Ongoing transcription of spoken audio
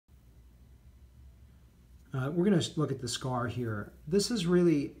We're going to look at the scar here. This is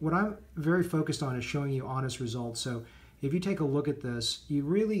really, what I'm very focused on is showing you honest results. So if you take a look at this, you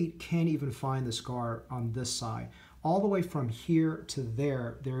really can't even find the scar on this side. All the way from here to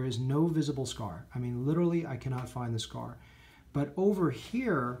there, there is no visible scar. I mean, literally, I cannot find the scar. But over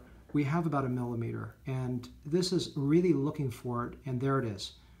here, we have about 1 millimeter. And this is really looking for it, and there it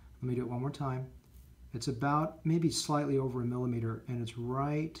is. Let me do it one more time. It's about maybe slightly over 1 millimeter, and it's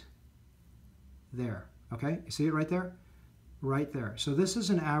right there. Okay, you see it right there? Right there. So this is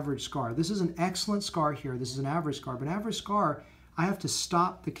an average scar. This is an excellent scar here. This is an average scar. But an average scar, I have to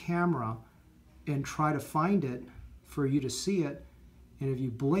stop the camera and try to find it for you to see it. And if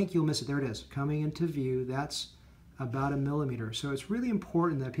you blink, you'll miss it. There it is, coming into view. That's about 1 millimeter. So it's really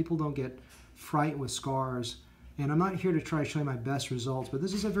important that people don't get frightened with scars. And I'm not here to try to show you my best results, but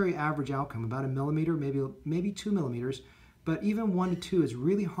this is a very average outcome, about 1 millimeter, maybe 2 millimeters. But even 1 to 2 is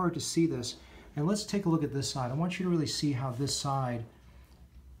really hard to see this. And let's take a look at this side. I want you to really see how this side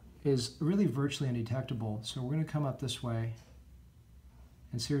is really virtually undetectable. So we're going to come up this way.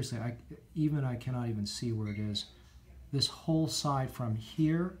 And seriously, I cannot even see where it is. This whole side from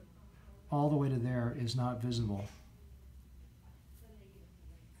here all the way to there is not visible.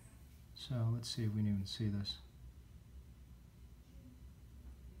 So let's see if we can even see this.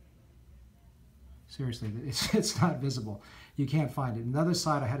 Seriously, it's not visible. You can't find it. Another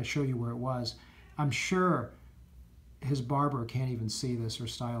side, I had to show you where it was. I'm sure his barber can't even see this, or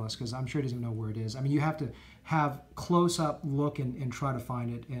stylist, because I'm sure he doesn't know where it is. I mean, you have to have close-up look and try to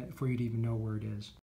find it for you to even know where it is.